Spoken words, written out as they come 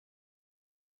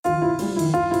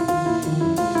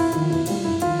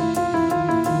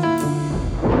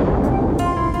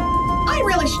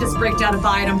this breakdown to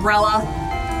buy an umbrella.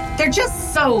 They're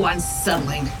just so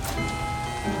unsettling.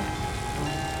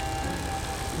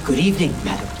 Good evening,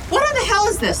 madam. What in the hell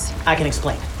is this? I can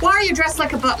explain. Why are you dressed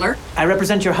like a butler? I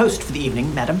represent your host for the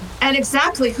evening, madam. And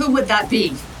exactly who would that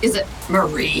be? Is it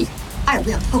Marie? I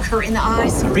will poke her in the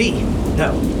eyes. Marie?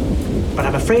 No. But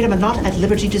I'm afraid I'm not at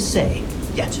liberty to say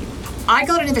yet. I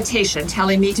got an invitation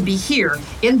telling me to be here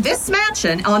in this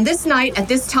mansion on this night at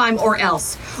this time or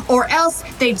else. Or else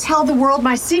they'd tell the world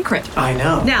my secret. I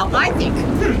know. Now, I think,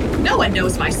 no one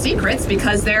knows my secrets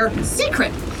because they're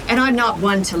secret. And I'm not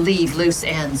one to leave loose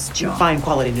ends, John. Fine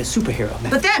quality in a superhero,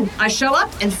 madam. But then I show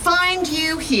up and find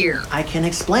you here. I can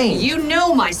explain. You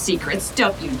know my secrets,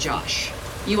 don't you, Josh?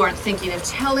 You aren't thinking of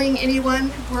telling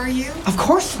anyone, were you? Of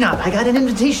course not. I got an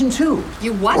invitation, too.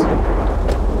 You what?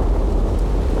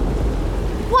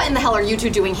 What in the hell are you two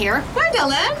doing here?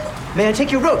 Gwendolyn? May I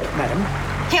take your rope, madam?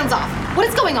 Hands off. What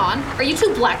is going on? Are you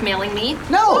two blackmailing me?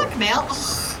 No! Blackmail?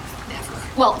 Ugh, never.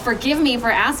 Well, forgive me for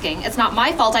asking. It's not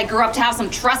my fault I grew up to have some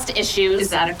trust issues. Is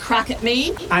that a crack at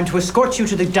me? I'm to escort you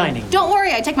to the dining. Don't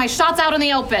worry, I take my shots out in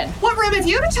the open. What room have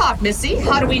you to talk, Missy?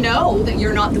 How do we know that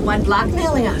you're not the one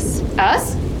blackmailing us?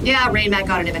 Us? Yeah, Rain Man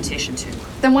got an invitation too.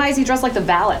 Then why is he dressed like the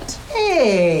valet?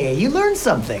 Hey, you learned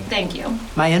something. Thank you.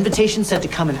 My invitation said to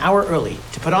come an hour early,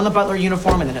 to put on the butler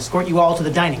uniform and then escort you all to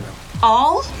the dining room.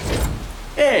 All?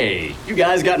 Hey, you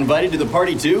guys got invited to the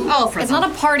party too? Oh, for It's not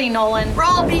a party, Nolan. We're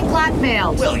all being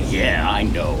blackmailed. Well, yeah, I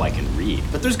know I can read,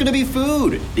 but there's gonna be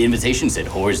food. The invitation said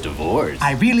whore's divorce.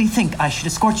 I really think I should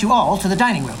escort you all to the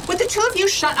dining room. Would the two of you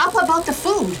shut up about the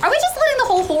food? Are we just letting the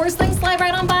whole horse thing slide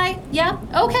right on by? Yeah?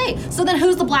 Okay, so then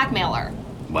who's the blackmailer?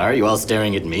 Why are you all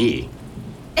staring at me?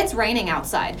 It's raining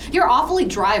outside. You're awfully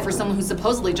dry for someone who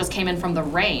supposedly just came in from the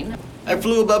rain. I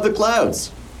flew above the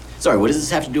clouds. Sorry, what does this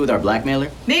have to do with our blackmailer?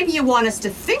 Maybe you want us to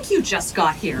think you just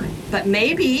got here. But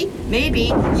maybe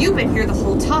you've been here the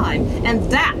whole time. And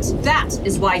that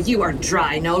is why you are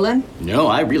dry, Nolan. No,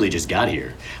 I really just got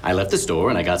here. I left the store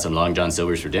and I got some Long John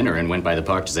Silvers for dinner and went by the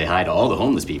park to say hi to all the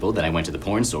homeless people. Then I went to the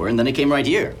porn store and then I came right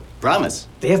here. Promise.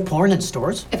 They have porn in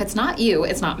stores? If it's not you,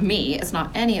 it's not me, it's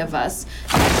not any of us.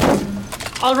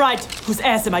 All right, whose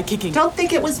ass am I kicking? Don't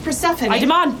think it was Persephone. I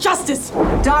demand justice!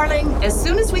 Darling, as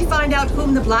soon as we find out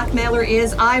whom the blackmailer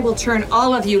is, I will turn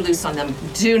all of you loose on them.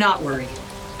 Do not worry.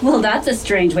 Well, that's a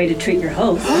strange way to treat your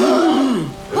host.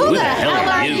 Who the hell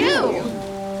are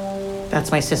you?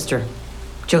 That's my sister,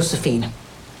 Josephine.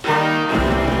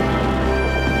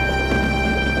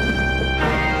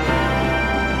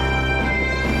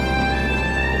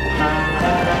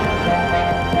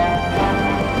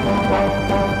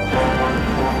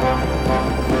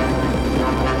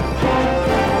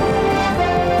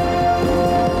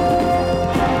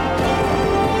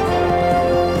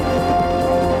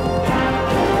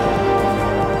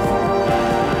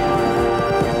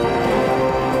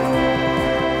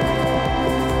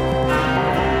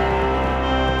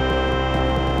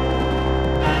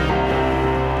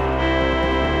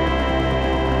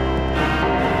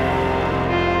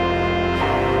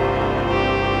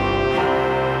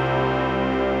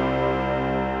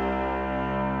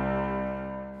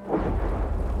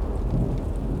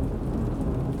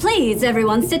 Please,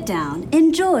 everyone, sit down.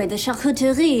 Enjoy the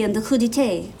charcuterie and the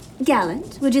crudité.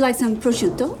 Gallant, would you like some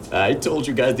prosciutto? I told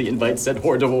you guys the invite said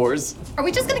whore divorce. Are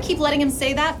we just gonna keep letting him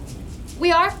say that?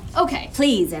 We are? Okay.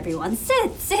 Please, everyone,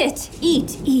 sit.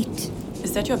 Eat.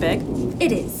 Is that your bag?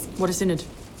 It is. What is in it?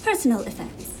 Personal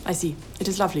effects. I see. It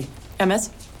is lovely. Hermes?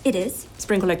 It is.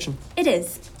 Spring collection. It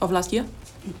is. Of last year?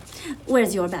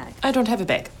 Where's your bag? I don't have a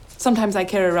bag. Sometimes I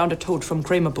carry around a tote from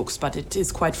Kramer Books, but it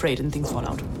is quite frayed and things fall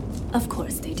out. Of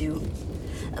course they do.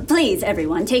 Please,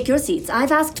 everyone, take your seats.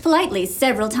 I've asked politely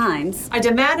several times. I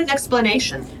demand an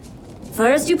explanation.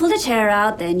 First you pull a chair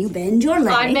out, then you bend your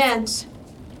legs.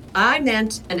 I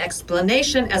meant an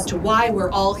explanation as to why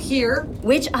we're all here.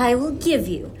 Which I will give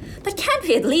you. But can't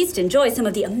we at least enjoy some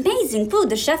of the amazing food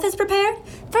the chef has prepared?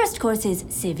 First course is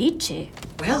ceviche.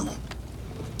 Well,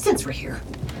 since we're here.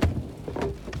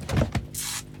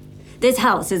 This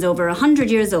house is over 100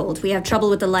 years old. We have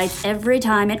trouble with the lights every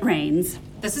time it rains.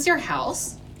 This is your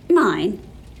house? Mine.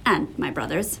 And my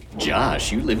brother's.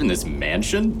 Josh, you live in this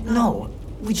mansion? No,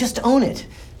 we just own it.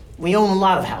 We own a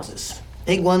lot of houses.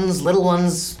 Big ones, little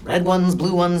ones, red ones,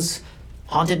 blue ones,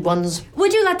 haunted ones.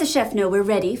 Would you let the chef know we're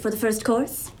ready for the first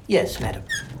course? Yes, madam.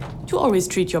 Do you always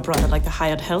treat your brother like the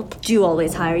hired help? Do you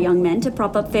always hire young men to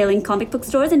prop up failing comic book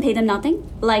stores and pay them nothing?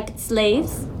 Like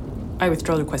slaves? I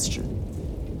withdraw the question.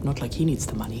 Not like he needs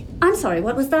the money. I'm sorry,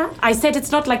 what was that? I said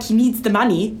it's not like he needs the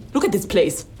money. Look at this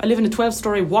place. I live in a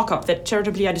 12-story walk-up that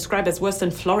charitably I describe as worse than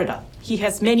Florida. He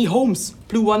has many homes.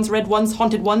 Blue ones, red ones,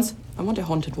 haunted ones. I want a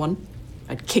haunted one.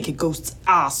 I'd kick a ghost's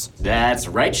ass. That's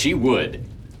right, she would.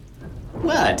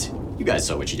 What? You guys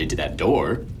saw what she did to that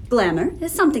door. Glamour,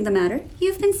 is something the matter?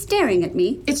 You've been staring at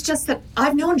me. It's just that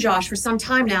I've known Josh for some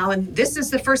time now, and this is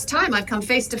the first time I've come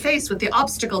face to face with the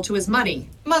obstacle to his money.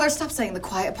 Mother, stop saying the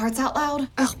quiet parts out loud.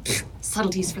 Oh,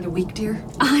 subtleties for the weak, dear.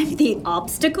 I'm the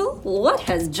obstacle? What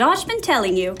has Josh been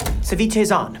telling you?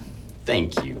 Ceviche's on.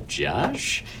 Thank you,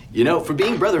 Josh. You know, for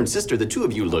being brother and sister, the two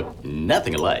of you look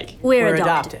nothing alike. We're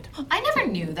adopted. I never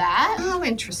knew that. Oh,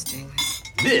 interesting.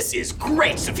 This is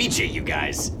great ceviche, you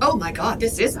guys. Oh my god,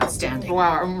 this is outstanding.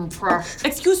 Wow, I'm impressed.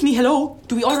 Excuse me, hello?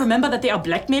 Do we all remember that they are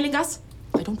blackmailing us?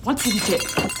 I don't want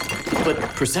ceviche. But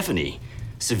Persephone,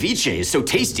 ceviche is so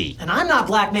tasty. And I'm not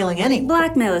blackmailing anyone.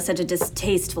 Blackmail is such a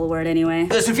distasteful word anyway.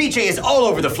 The ceviche is all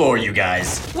over the floor, you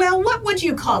guys. Well, what would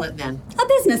you call it then? A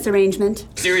business arrangement.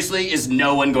 Seriously, is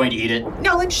no one going to eat it?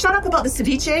 Nolan, shut up about the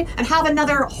ceviche and have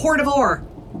another horde of ore.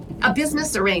 A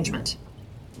business arrangement.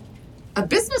 A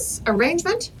business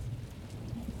arrangement?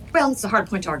 Well, it's a hard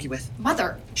point to argue with.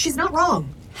 Mother, She's not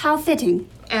wrong. How fitting.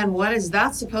 And what is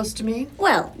that supposed to mean?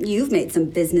 Well, you've made some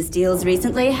business deals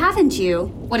recently, haven't you?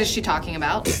 what is she talking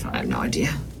about? I have no idea.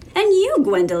 And you,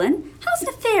 Gwendolyn, how's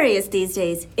nefarious these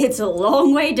days? It's a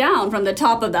long way down from the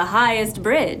top of the highest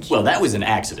bridge. Well, that was an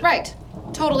accident. Right.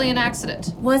 Totally an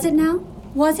accident. Was it now?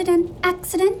 Was it an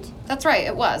accident? That's right,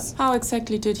 it was. How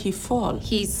exactly did he fall?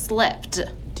 He slipped.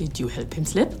 Did you help him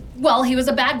slip? Well, he was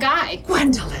a bad guy.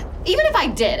 Gwendolyn! Even if I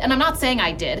did, and I'm not saying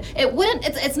I did,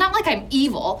 it's not like I'm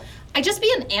evil. I'd just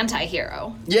be an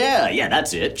anti-hero. Yeah,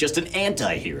 that's it. Just an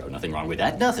anti-hero. Nothing wrong with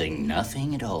that.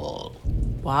 Nothing at all.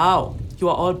 Wow, you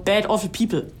are all bad, awful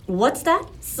people. What's that?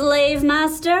 Slave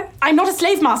master? I'm not a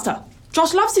slave master.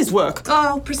 Josh loves his work.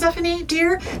 Oh, Persephone,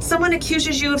 dear, someone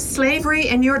accuses you of slavery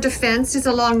and your defense is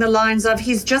along the lines of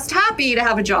he's just happy to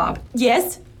have a job.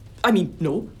 Yes. I mean,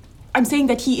 no. I'm saying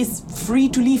that he is free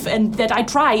to leave and that I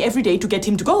try every day to get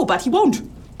him to go, but he won't.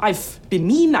 I've been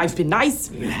mean, I've been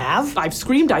nice. You have? I've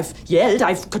screamed, I've yelled,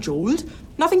 I've cajoled.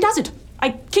 Nothing does it. I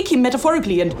kick him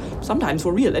metaphorically and sometimes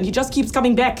for real, and he just keeps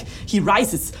coming back. He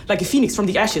rises like a phoenix from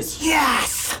the ashes.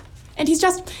 Yes! And he's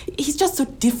just so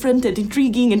different and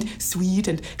intriguing and sweet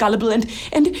and gullible and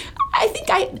I think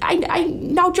I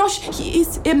now Josh, he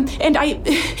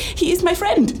is my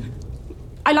friend.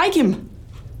 I like him.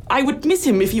 I would miss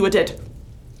him if he were dead.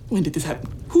 When did this happen?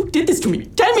 Who did this to me?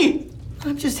 Tell me!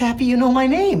 I'm just happy you know my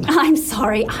name. I'm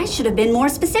sorry, I should have been more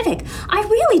specific. I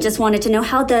really just wanted to know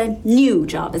how the new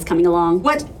job is coming along.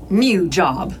 What new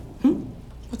job?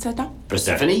 What's that now?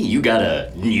 Persephone, you got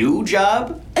a new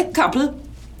job? A couple.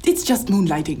 It's just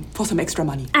moonlighting for some extra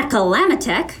money. At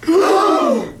Calamitech?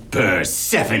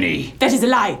 Persephone! That is a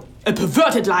lie. A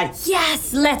perverted lie.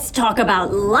 Yes, let's talk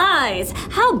about lies.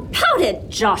 How about it,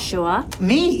 Joshua?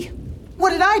 Me? What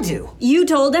did I do? You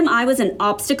told him I was an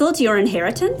obstacle to your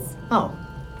inheritance? Oh,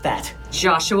 that.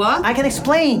 Joshua? I can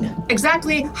explain.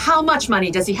 Exactly how much money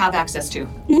does he have access to?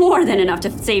 More than enough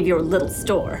to save your little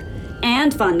store.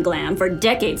 And fund glam for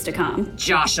decades to come.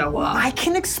 Joshua. I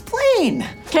can explain.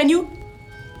 Can you?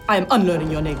 I am unlearning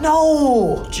your name.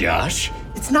 No, Josh?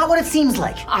 it's not what it seems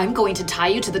like. I'm going to tie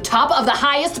you to the top of the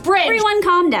highest bridge. Everyone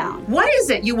calm down. What is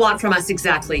it you want from us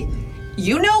exactly?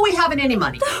 You know we haven't any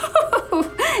money.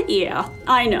 Yeah,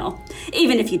 I know.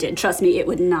 Even if you did, trust me, it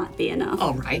would not be enough.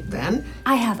 All right, then.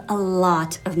 I have a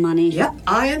lot of money. Yep,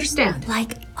 I understand.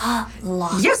 Like a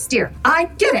lot. Yes, dear, I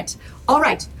get it. All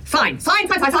right, fine.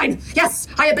 Yes,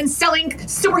 I have been selling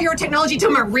superhero technology to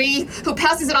Marie, who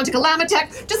passes it on to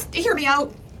Calamitech. Just hear me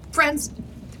out, friends.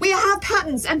 We have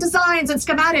patents and designs and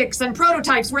schematics and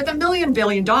prototypes worth $1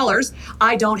 billion.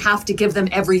 I don't have to give them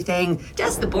everything,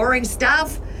 just the boring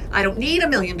stuff. I don't need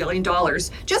 $1 billion,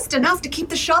 just enough to keep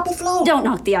the shop afloat. Don't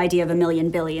knock the idea of a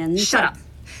million billions. Shut up.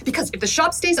 Because if the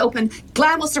shop stays open,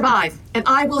 Glam will survive. And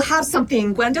I will have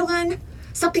something, Gwendolyn.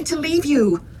 Something to leave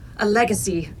you. A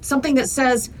legacy. Something that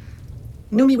says,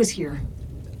 Numi was here.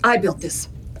 I built this.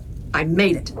 I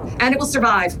made it. And it will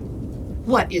survive.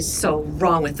 What is so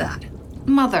wrong with that?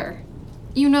 Mother,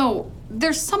 you know,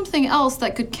 there's something else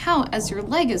that could count as your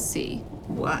legacy.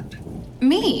 What?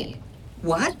 Me.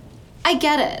 What? I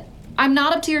get it. I'm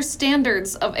not up to your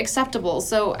standards of acceptable,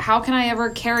 so how can I ever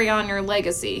carry on your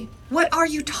legacy? What are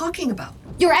you talking about?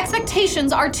 Your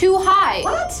expectations are too high.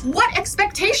 What? What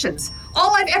expectations?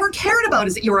 All I've ever cared about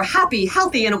is that you're happy,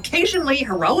 healthy, and occasionally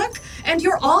heroic. And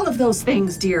you're all of those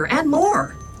things, dear, and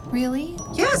more. Really?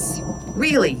 Yes,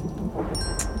 really.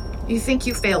 You think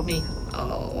you failed me.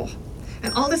 Oh.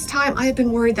 And all this time I have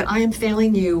been worried that I am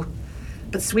failing you.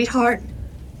 But sweetheart,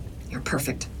 you're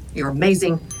perfect. You're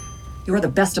amazing. You're the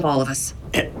best of all of us.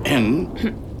 And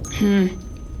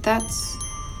That's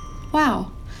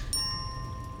Wow.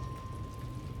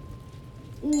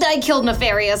 I killed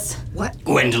Nefarious. What?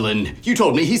 Gwendolyn, you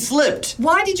told me he slipped.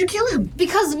 Why did you kill him?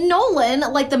 Because Nolan,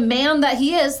 like the man that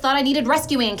he is, thought I needed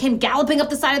rescuing and came galloping up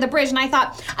the side of the bridge, and I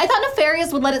thought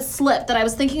Nefarious would let it slip, that I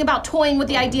was thinking about toying with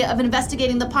the idea of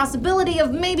investigating the possibility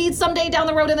of maybe someday down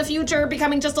the road in the future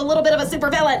becoming just a little bit of a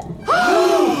supervillain.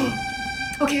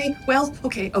 Okay, well,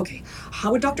 okay.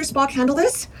 How would Dr. Spock handle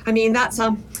this? I mean, that's,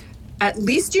 at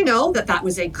least you know that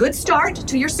was a good start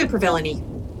to your supervillainy.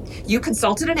 You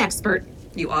consulted an expert.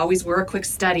 You always were a quick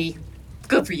study.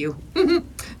 Good for you.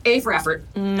 A for effort.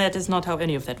 That is not how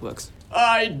any of that works.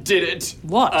 I did it.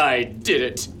 What? I did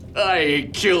it. I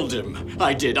killed him.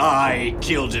 I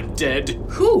killed him dead.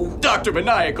 Who? Dr.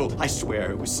 Maniacal. I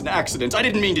swear it was an accident. I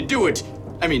didn't mean to do it.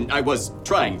 I mean, I was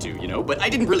trying to, but I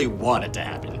didn't really want it to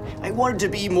happen. I wanted to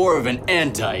be more of an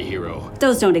anti-hero.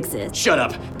 Those don't exist. Shut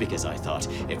up, because I thought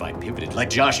if I pivoted like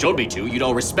Josh told me to, you'd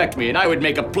all respect me and I would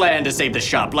make a plan to save the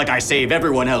shop like I save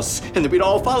everyone else, and that we'd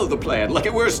all follow the plan like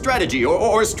it were a strategy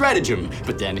or a stratagem.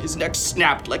 But then his neck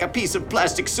snapped like a piece of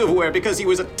plastic silverware because he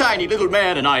was a tiny little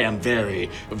man and I am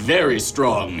very, very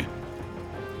strong.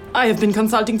 I have been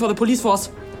consulting for the police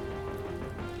force.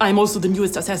 I am also the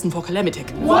newest assassin for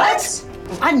Calamitech. What?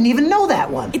 I didn't even know that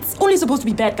one. It's only supposed to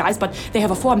be bad guys, but they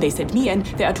have a form they sent me, and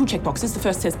there are 2 checkboxes. The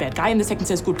first says bad guy, and the second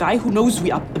says good guy, who knows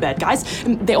we are the bad guys.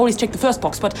 And they always check the first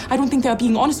box, but I don't think they are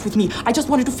being honest with me. I just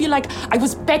wanted to feel like I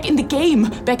was back in the game,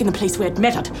 back in the place where it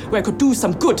mattered, where I could do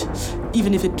some good,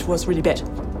 even if it was really bad.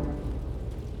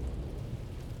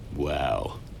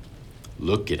 Wow.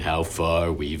 Look at how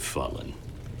far we've fallen.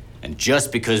 And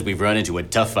just because we've run into a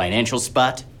tough financial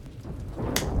spot?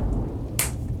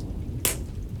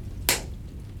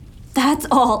 That's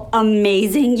all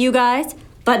amazing, you guys.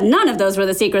 But none of those were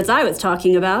the secrets I was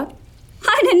talking about.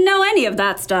 I didn't know any of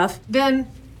that stuff. Then,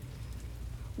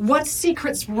 what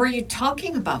secrets were you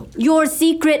talking about? Your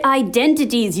secret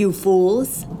identities, you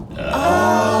fools. I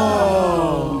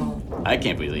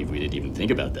can't believe we didn't even think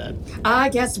about that. I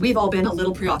guess we've all been a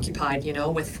little preoccupied,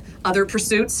 with other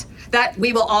pursuits that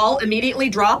we will all immediately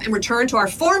drop and return to our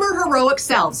former heroic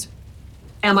selves.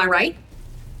 Am I right?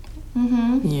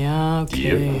 Yeah,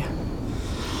 okay. Yep.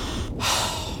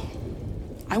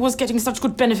 I was getting such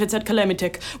good benefits at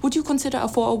Calamitech. Would you consider a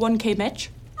 401k match?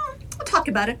 We'll talk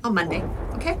about it on Monday,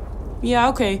 okay? Yeah,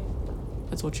 okay.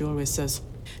 That's what she always says.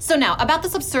 So now, about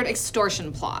this absurd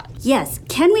extortion plot. Yes,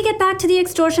 can we get back to the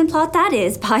extortion plot? That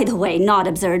is, by the way, not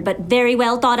absurd, but very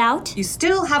well thought out. You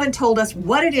still haven't told us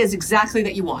what it is exactly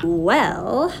that you want.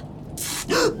 Well,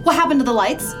 What happened to the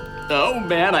lights? Oh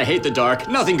man, I hate the dark.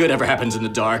 Nothing good ever happens in the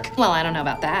dark. Well, I don't know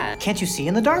about that. Can't you see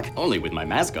in the dark? Only with my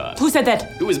mask on. Who said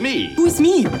that? It was me. Who is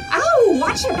me? Ow!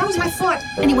 Watch it! That was my foot!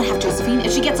 Anyone have Josephine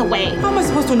if she gets away? How am I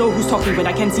supposed to know who's talking when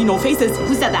I can see no faces?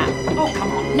 Who said that? Oh,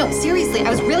 come on. No, seriously, I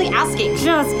was really asking.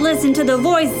 just listen to the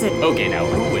voices. Okay, now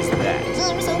who was that?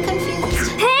 I'm so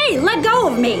confused. Hey, let go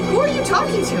of me. Who are you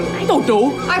talking to? I don't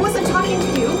know. I wasn't talking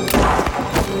to you.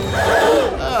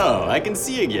 Oh, I can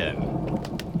see again.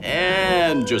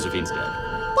 And Josephine's dead.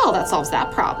 Well, that solves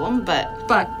that problem, but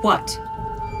But what?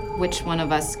 which one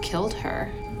of us killed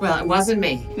her? Well, it wasn't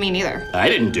me. Me neither. I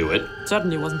didn't do it.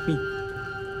 Certainly wasn't me.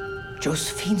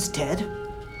 Josephine's dead?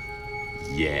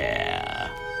 Yeah.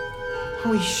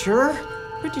 Are we sure?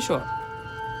 Pretty sure.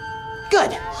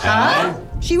 Good. Huh?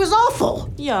 She was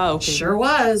awful. Yeah, okay. Sure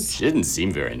was. She didn't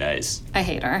seem very nice. I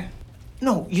hate her.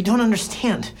 No, you don't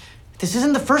understand. This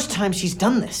isn't the first time she's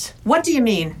done this. What do you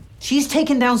mean? She's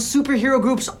taken down superhero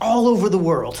groups all over the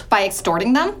world. By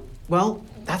extorting them? Well,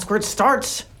 that's where it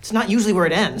starts. It's not usually where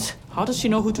it ends. How does she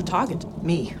know who to target?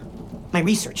 Me. My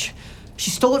research. She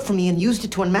stole it from me and used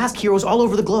it to unmask heroes all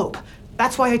over the globe.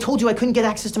 That's why I told you I couldn't get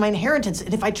access to my inheritance,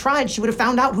 and if I tried, she would have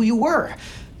found out who you were.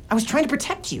 I was trying to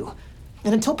protect you.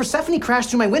 And until Persephone crashed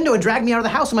through my window and dragged me out of the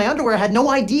house in my underwear, I had no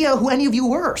idea who any of you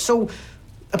were. So,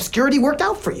 obscurity worked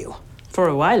out for you. For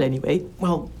a while, anyway.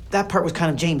 Well, that part was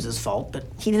kind of James's fault, but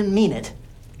he didn't mean it.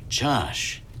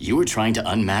 Josh, you were trying to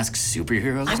unmask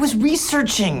superheroes? I was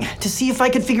researching to see if I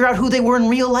could figure out who they were in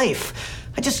real life.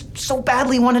 I just so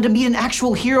badly wanted to meet an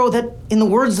actual hero that, in the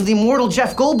words of the immortal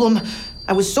Jeff Goldblum,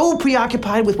 I was so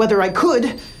preoccupied with whether I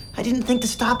could, I didn't think to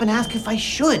stop and ask if I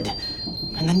should.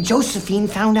 And then Josephine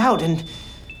found out, and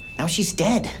now she's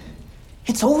dead.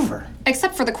 It's over.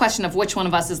 Except for the question of which one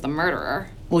of us is the murderer.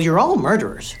 Well, you're all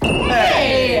murderers.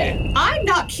 I've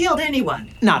not killed anyone.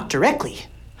 Not directly.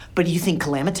 But do you think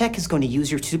Calamitech is going to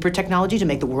use your super technology to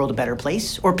make the world a better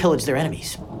place, or pillage their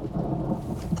enemies?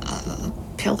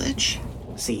 Pillage?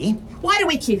 See? Why do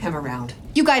we keep him around?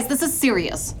 You guys, this is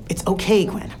serious. It's okay,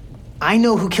 Gwen. I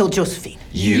know who killed Josephine.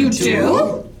 You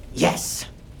do? Yes.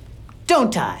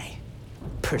 Don't I?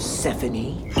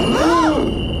 Persephone.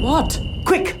 What?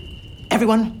 Quick!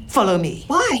 Everyone, follow me.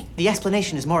 Why? The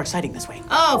explanation is more exciting this way.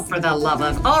 Oh, for the love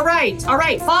of... All right,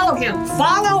 follow him.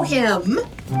 Follow him.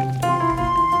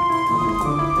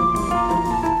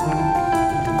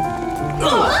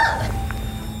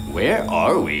 Where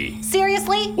are we?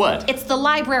 Seriously? What? It's the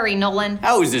library, Nolan.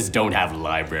 Houses don't have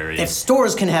libraries. If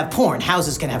stores can have porn,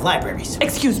 houses can have libraries.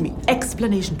 Excuse me.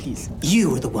 Explanation, please. You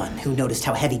were the one who noticed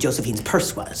how heavy Josephine's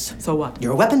purse was. So what?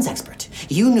 You're a weapons expert.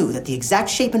 You knew that the exact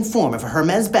shape and form of a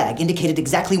Hermes bag indicated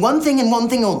exactly one thing and one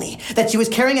thing only, that she was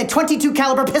carrying a .22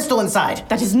 caliber pistol inside.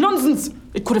 That is nonsense.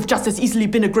 It could have just as easily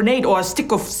been a grenade or a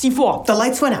stick of C4. The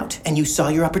lights went out, and you saw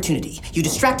your opportunity. You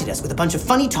distracted us with a bunch of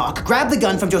funny talk, grabbed the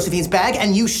gun from Josephine's bag,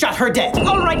 and you shot her dead.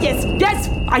 All right, yes,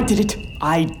 I did it.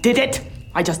 I did it.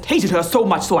 I just hated her so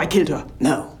much, so I killed her.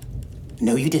 No,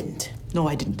 you didn't. No,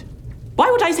 I didn't. Why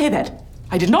would I say that?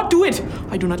 I did not do it.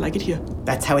 I do not like it here.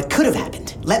 That's how it could have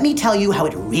happened. Let me tell you how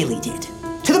it really did.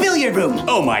 To the billiard room!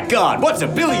 Oh my God, what's a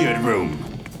billiard room?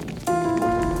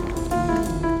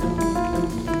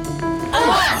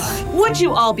 Would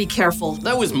you all be careful?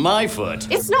 That was my foot.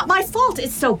 It's not my fault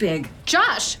it's so big.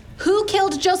 Josh, who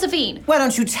killed Josephine? Why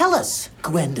don't you tell us,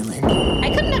 Gwendolyn?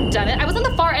 I couldn't have done it. I was on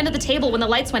the far end of the table when the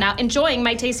lights went out, enjoying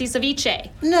my tasty ceviche.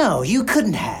 No, you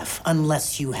couldn't have,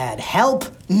 unless you had help,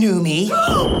 Numi.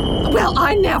 Well,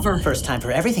 I never. First time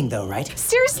for everything, though, right?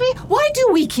 Seriously? Why do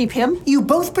we keep him? You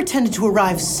both pretended to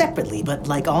arrive separately, but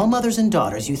like all mothers and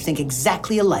daughters, you think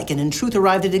exactly alike and in truth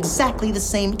arrived at exactly the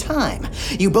same time.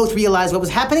 You both realized what was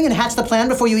happening and hatched the plan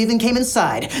before you even came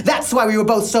inside. That's why we were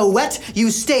both so wet, you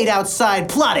stayed outside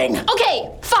plotting. Okay,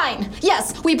 fine.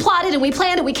 Yes, we plotted and we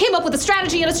planned and we came up with a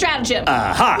strategy and a stratagem.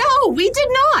 Aha! No, we did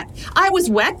not. I was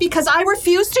wet because I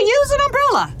refused to use an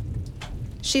umbrella.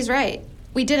 She's right.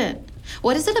 We didn't.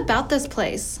 What is it about this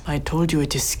place? I told you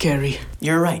it is scary.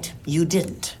 You're right, you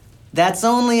didn't. That's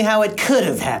only how it could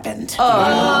have happened.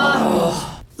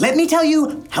 Let me tell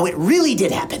you how it really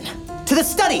did happen. To the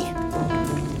study.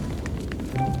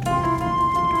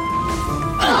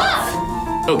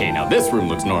 Okay, now this room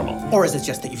looks normal. Or is it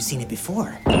just that you've seen it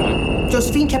before?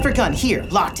 Josephine kept her gun here,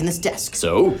 locked in this desk.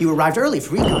 So? You arrived early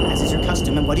for recon, as is your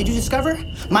custom, and what did you discover?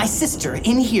 My sister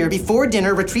in here before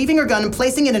dinner, retrieving her gun and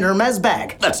placing it in her Hermes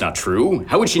bag. That's not true.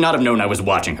 How would she not have known I was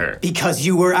watching her? Because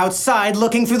you were outside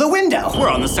looking through the window. We're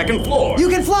on the second floor. You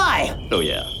can fly! Oh,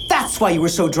 yeah. That's why you were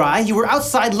so dry. You were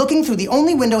outside looking through the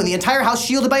only window in the entire house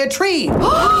shielded by a tree.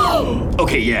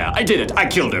 Okay, yeah, I did it. I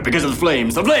killed her because of the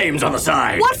flames on the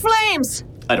side. What flames?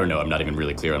 I don't know. I'm not even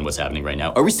really clear on what's happening right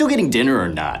now. Are we still getting dinner or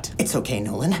not? It's okay,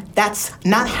 Nolan. That's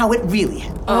not how it really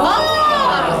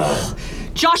happened.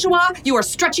 Joshua, you are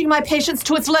stretching my patience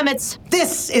to its limits.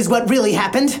 This is what really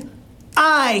happened.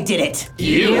 I did it.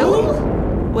 You?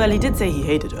 Well, he did say he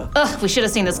hated her. Ugh, we should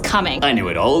have seen this coming. I knew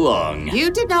it all along.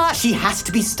 You did not. She has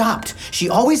to be stopped. She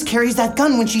always carries that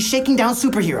gun when she's shaking down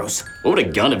superheroes. What would a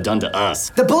gun have done to us?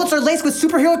 The bullets are laced with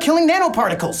superhero-killing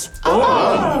nanoparticles.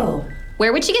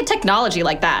 Where would she get technology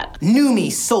like that?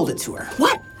 Numi sold it to her.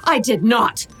 What? I did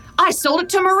not. I sold it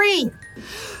to Marie,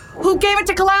 who gave it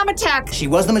to Calamitech. She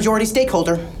was the majority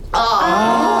stakeholder.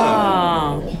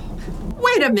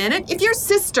 Wait a minute. If your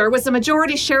sister was a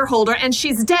majority shareholder and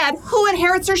she's dead, who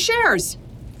inherits her shares?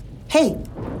 Hey,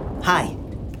 hi.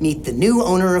 Meet the new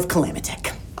owner of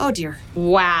Calamitech. Oh, dear.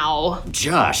 Wow.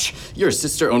 Josh, your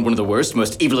sister owned one of the worst,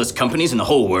 most evilest companies in the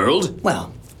whole world?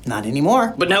 Well, not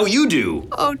anymore. But now you do.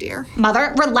 Oh, dear.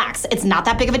 Mother, relax. It's not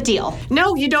that big of a deal.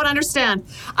 No, you don't understand.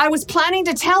 I was planning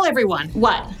to tell everyone.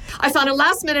 What? I found a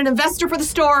last-minute investor for the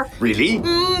store. Really?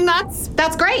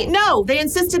 That's great. No, they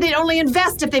insisted they'd only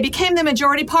invest if they became the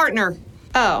majority partner.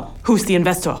 Oh. Who's the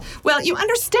investor? Well, you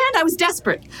understand I was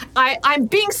desperate. I'm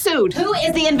being sued. Who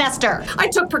is the investor? I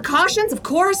took precautions, of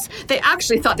course. They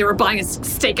actually thought they were buying a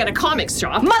stake at a comics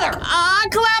shop. Mother!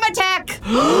 Calamitech!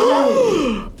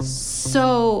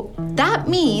 So that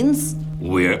means...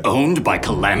 We're owned by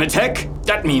Calamitech?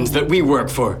 That means that we work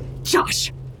for...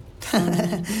 Josh!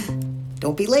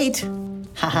 Don't be late.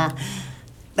 Haha.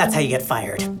 That's how you get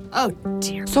fired. Oh,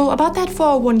 dear. So about that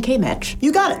 401k match.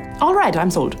 You got it. All right,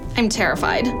 I'm sold. I'm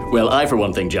terrified. Well, I, for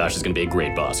one, think Josh is going to be a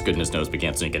great boss. Goodness knows we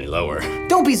can't sink any lower.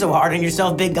 Don't be so hard on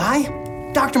yourself, big guy.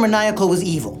 Dr. Maniacal was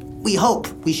evil. We hope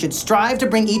we should strive to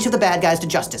bring each of the bad guys to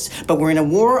justice, but we're in a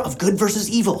war of good versus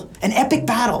evil, an epic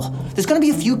battle. There's gonna be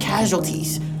a few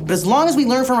casualties, but as long as we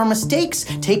learn from our mistakes,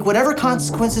 take whatever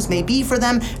consequences may be for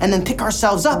them, and then pick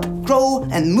ourselves up, grow,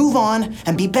 and move on,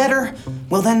 and be better,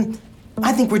 well then,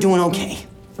 I think we're doing okay.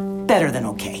 Better than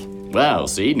okay. Wow,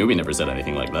 see? Newbie never said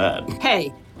anything like that.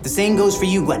 Hey, The same goes for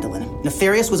you, Gwendolyn.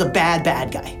 Nefarious was a bad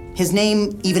guy. His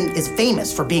name even is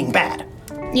famous for being bad.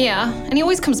 Yeah, and he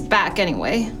always comes back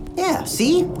anyway. Yeah,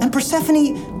 see? And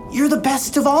Persephone, you're the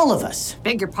best of all of us.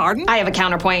 Beg your pardon? I have a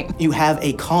counterpoint. You have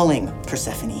a calling,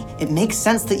 Persephone. It makes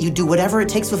sense that you do whatever it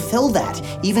takes to fulfill that,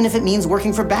 even if it means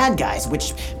working for bad guys,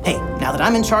 which, hey, now that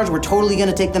I'm in charge, we're totally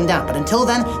gonna take them down. But until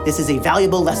then, this is a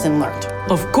valuable lesson learned.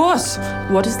 Of course.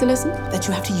 What is the lesson? That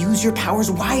you have to use your powers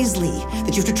wisely,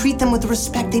 that you have to treat them with the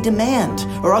respect they demand,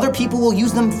 or other people will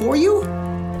use them for you?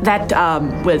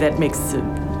 That makes...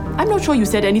 I'm not sure you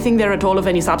said anything there at all of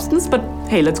any substance, but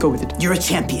hey, let's go with it. You're a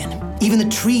champion. Even the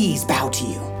trees bow to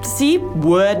you. See?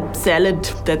 Word salad.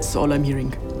 That's all I'm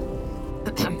hearing.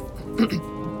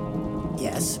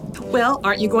 Yes? Well,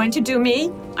 aren't you going to do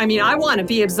me? I mean, I want to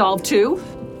be absolved too.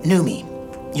 Numi,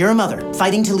 you're a mother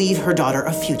fighting to leave her daughter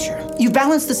a future. You've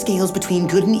balanced the scales between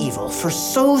good and evil for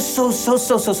so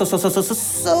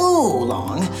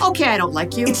long. Okay, I don't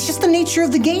like you. It's just the nature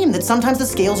of the game that sometimes the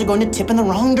scales are going to tip in the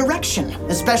wrong direction,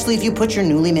 especially if you put your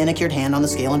newly manicured hand on the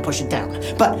scale and push it down.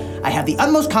 But I have the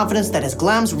utmost confidence that as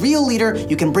Glam's real leader,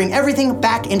 you can bring everything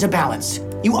back into balance.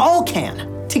 You all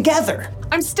can, together.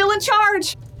 I'm still in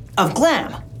charge. Of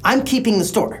Glam, I'm keeping the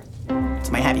store.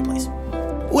 It's my happy place.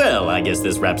 Well, I guess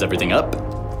this wraps everything up.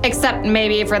 Except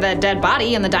maybe for the dead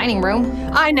body in the dining room.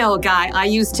 I know a guy. I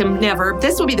used him never.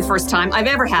 This will be the first time I've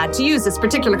ever had to use this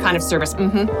particular kind of service.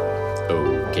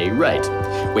 Okay, right.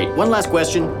 Wait, one last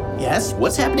question. Yes?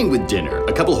 What's happening with dinner?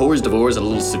 A couple hors d'oeuvres and a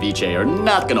little ceviche are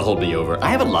not gonna hold me over. I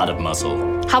have a lot of muscle.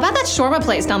 How about that shawarma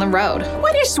place down the road?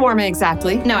 What is shawarma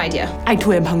exactly? No idea. I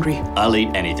too am hungry. I'll eat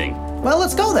anything. Well,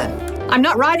 let's go then. I'm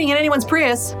not riding in anyone's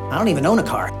Prius. I don't even own a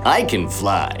car. I can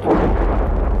fly.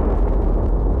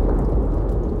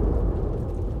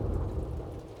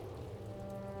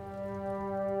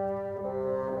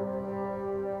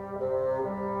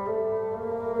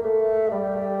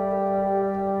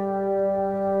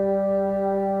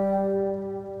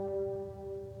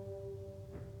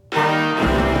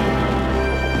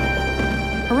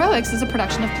 Heroics is a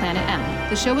production of Planet M.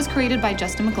 The show was created by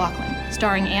Justin McLaughlin,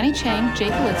 starring Annie Chang,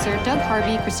 Jake Litzer, Doug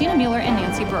Harvey, Christina Mueller, and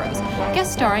Nancy Burrows,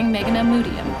 guest starring Megan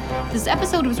Moodian. This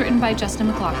episode was written by Justin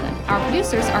McLaughlin. Our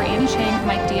producers are Annie Chang,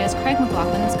 Mike Diaz, Craig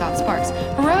McLaughlin, and Scott Sparks.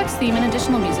 Heroics theme and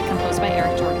additional music composed by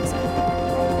Eric Jorgensen.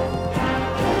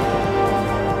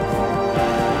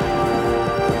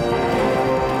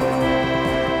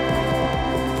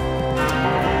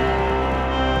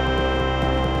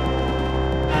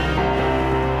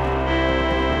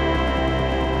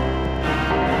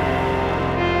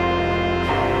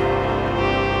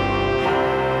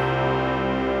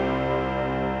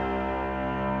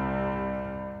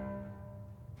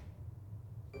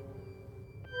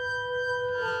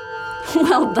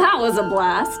 Well, that was a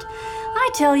blast. I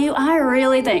tell you, I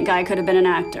really think I could have been an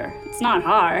actor. It's not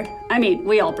hard. I mean,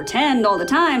 we all pretend all the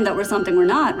time that we're something we're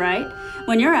not, right?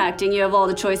 When you're acting, you have all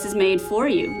the choices made for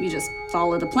you. You just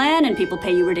follow the plan and people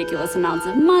pay you ridiculous amounts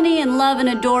of money and love and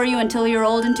adore you until you're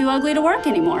old and too ugly to work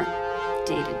anymore.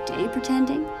 Day-to-day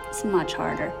pretending is much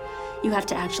harder. You have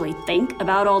to actually think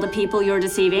about all the people you're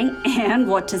deceiving and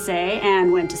what to say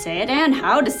and when to say it and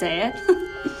how to say it.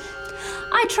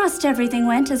 I trust everything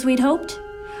went as we'd hoped.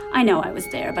 I know I was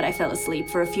there, but I fell asleep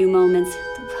for a few moments.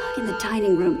 The rug in the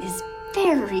dining room is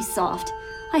very soft.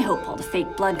 I hope all the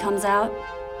fake blood comes out.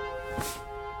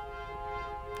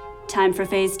 Time for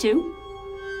phase 2?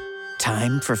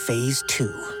 Time for phase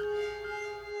 2.